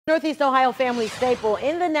Northeast Ohio family staple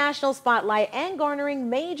in the national spotlight and garnering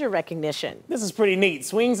major recognition. This is pretty neat.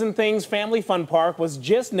 Swings and Things Family Fun Park was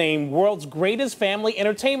just named World's Greatest Family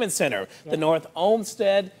Entertainment Center. The North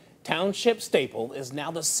Olmsted Township staple is now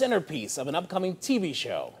the centerpiece of an upcoming TV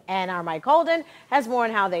show. And our Mike Holden has more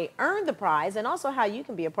on how they earned the prize and also how you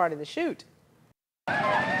can be a part of the shoot.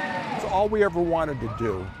 It's all we ever wanted to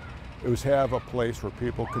do. It was have a place where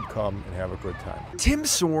people could come and have a good time. Tim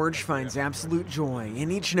Sorge finds absolute joy in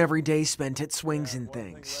each and every day spent at Swings and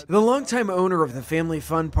Things. The longtime owner of the Family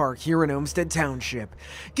Fun Park here in Olmsted Township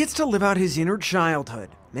gets to live out his inner childhood,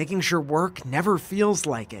 making sure work never feels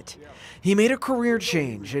like it. He made a career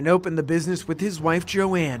change and opened the business with his wife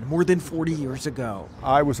Joanne more than 40 years ago.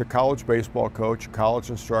 I was a college baseball coach, college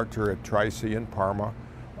instructor at Tri-C in Parma.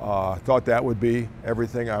 Thought that would be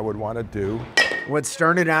everything I would want to do. What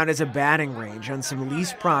started out as a batting range on some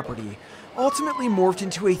leased property ultimately morphed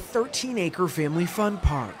into a 13-acre family fun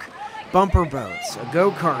park. Bumper boats, a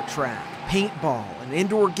go-kart track, paintball, an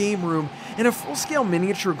indoor game room, and a full-scale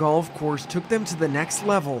miniature golf course took them to the next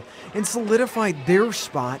level and solidified their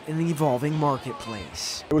spot in the evolving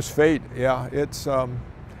marketplace. It was fate, yeah.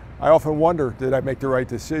 I often wonder, did I make the right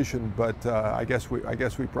decision? But I guess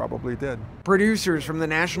we probably did. Producers from the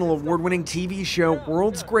national award-winning TV show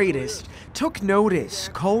World's Greatest took notice,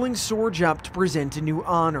 calling Sorge up to present a new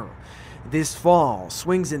honor. This fall,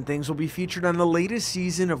 Swings and Things will be featured on the latest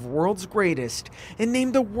season of World's Greatest and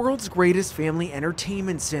named the World's Greatest Family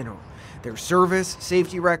Entertainment Center. Their service,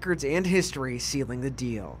 safety records, and history sealing the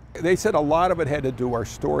deal. They said a lot of it had to do, our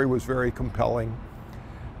story was very compelling,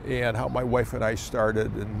 and how my wife and I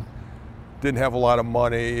started and didn't have a lot of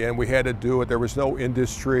money and we had to do it. There was no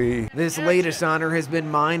industry. This latest honor has been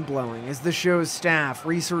mind-blowing as the show's staff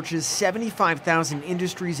researches 75,000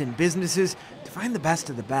 industries and businesses to find the best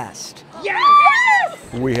of the best. Yes!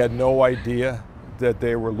 We had no idea that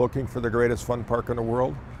they were looking for the greatest fun park in the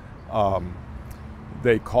world.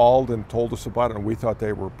 They called and told us about it and we thought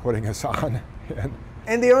they were putting us on.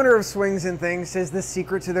 And the owner of Swings and Things says the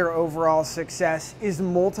secret to their overall success is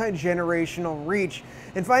multi-generational reach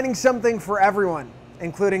and finding something for everyone,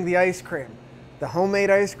 including the ice cream. The homemade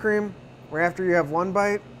ice cream, where after you have one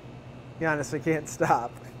bite, you honestly can't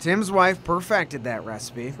stop. Tim's wife perfected that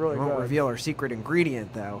recipe. It's really Won't good. reveal her secret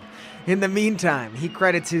ingredient, though. In the meantime, he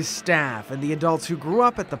credits his staff and the adults who grew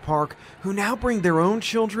up at the park who now bring their own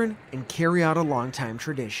children and carry out a longtime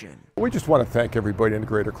tradition. We just want to thank everybody in the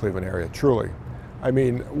greater Cleveland area, truly. I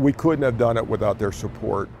mean, we couldn't have done it without their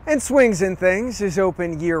support. And Swings and Things is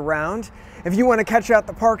open year-round. If you want to catch out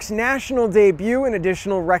the park's national debut and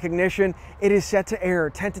additional recognition, it is set to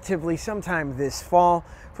air tentatively sometime this fall.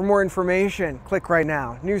 For more information, click right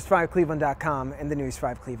now, news5cleveland.com and the News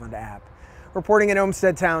 5 Cleveland app. Reporting in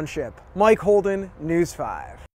Olmsted Township, Mike Holden, News 5.